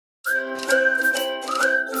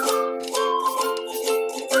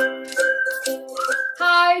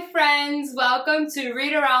welcome to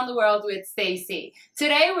Read Around the World with Stacy.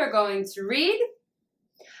 Today we're going to read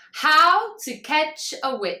How to Catch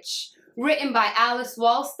a Witch, written by Alice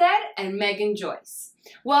Walstead and Megan Joyce.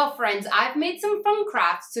 Well friends, I've made some fun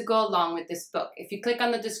crafts to go along with this book. If you click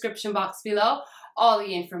on the description box below, all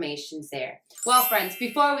the information's there. Well friends,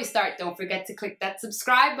 before we start, don't forget to click that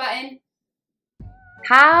subscribe button.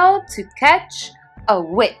 How to Catch a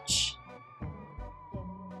Witch.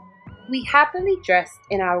 We happily dressed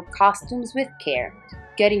in our costumes with care,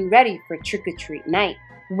 getting ready for trick-or-treat night.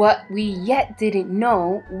 What we yet didn't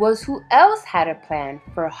know was who else had a plan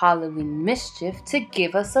for Halloween mischief to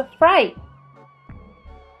give us a fright.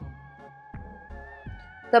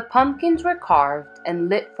 The pumpkins were carved and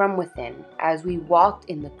lit from within as we walked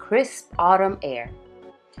in the crisp autumn air.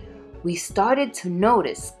 We started to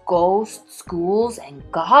notice ghosts, ghouls, and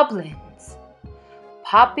goblins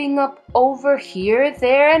popping up over here,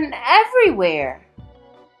 there, and everywhere.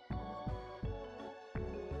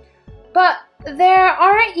 But there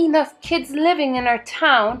aren't enough kids living in our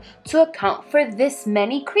town to account for this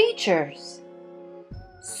many creatures.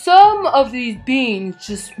 Some of these beings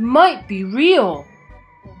just might be real.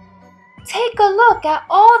 Take a look at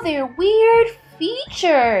all their weird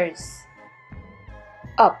features.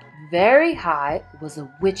 Up very high was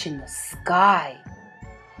a witch in the sky.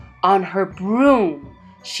 On her broom,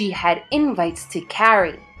 she had invites to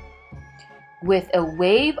carry. With a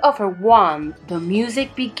wave of her wand, the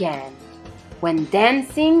music began. When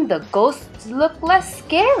dancing, the ghosts looked less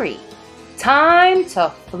scary. Time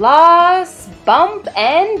to floss, bump,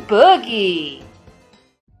 and boogie.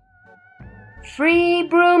 Free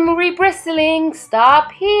broom re-bristling,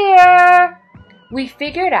 stop here. We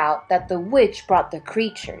figured out that the witch brought the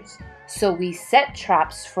creatures, so we set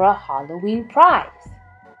traps for a Halloween prize.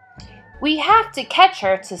 We have to catch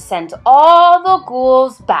her to send all the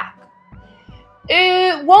ghouls back.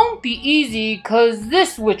 It won't be easy 'cause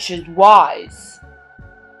this witch is wise.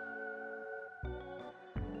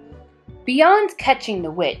 Beyond catching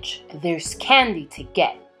the witch, there's candy to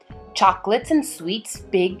get. Chocolates and sweets,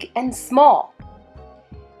 big and small.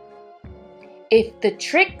 If the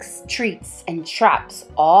tricks, treats, and traps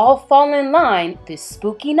all fall in line this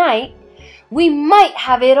spooky night, we might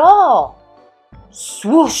have it all.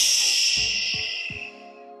 Swoosh!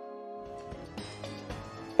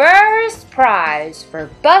 First prize for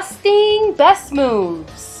busting best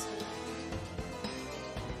moves.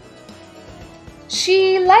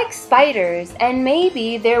 She likes spiders and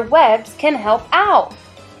maybe their webs can help out.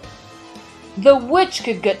 The witch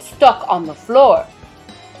could get stuck on the floor.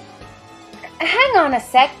 Hang on a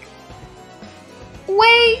sec.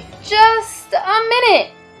 Wait just a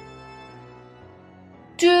minute.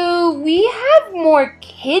 Do we have more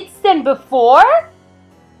kids than before?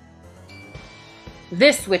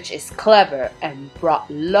 This witch is clever and brought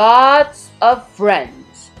lots of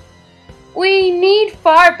friends. We need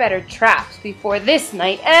far better traps before this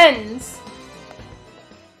night ends.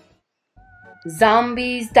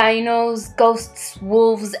 Zombies, dinos, ghosts,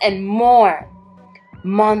 wolves, and more.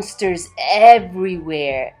 Monsters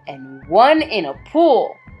everywhere and one in a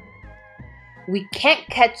pool. We can't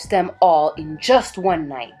catch them all in just one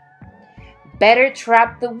night. Better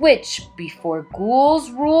trap the witch before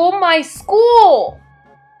ghouls rule my school.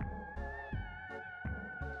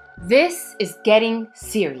 This is getting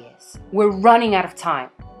serious. We're running out of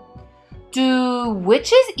time. Do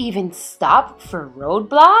witches even stop for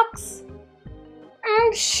roadblocks?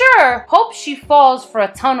 Sure, hope she falls for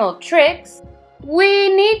a tunnel of tricks.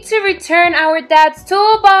 We need to return our dad's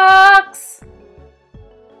toolbox.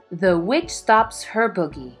 The witch stops her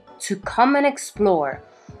boogie to come and explore,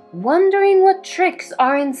 wondering what tricks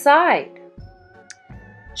are inside.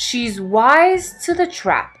 She's wise to the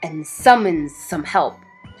trap and summons some help,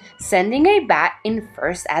 sending a bat in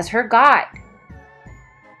first as her guide.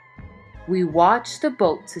 We watch the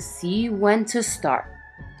boat to see when to start.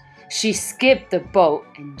 She skipped the boat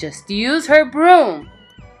and just used her broom.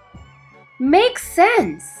 Makes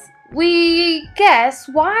sense. We guess,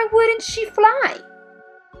 why wouldn't she fly?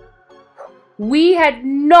 We had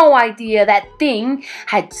no idea that thing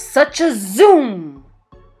had such a zoom.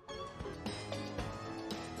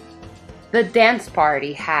 The dance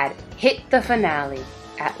party had hit the finale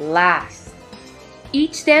at last.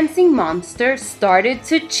 Each dancing monster started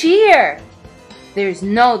to cheer. There's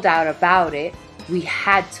no doubt about it, we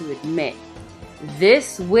had to admit,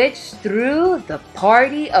 this witch threw the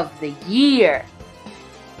party of the year.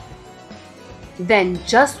 Then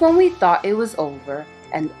just when we thought it was over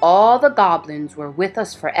and all the goblins were with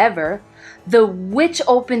us forever, the witch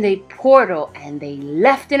opened a portal and they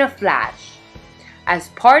left in a flash. As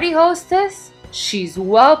party hostess, she's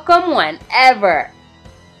welcome whenever.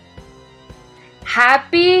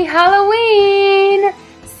 Happy Halloween!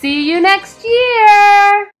 See you next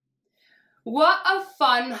year! What a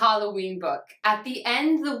fun Halloween book. At the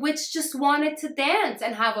end, the witch just wanted to dance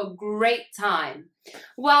and have a great time.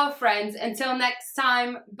 Well, friends, until next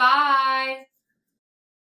time, bye!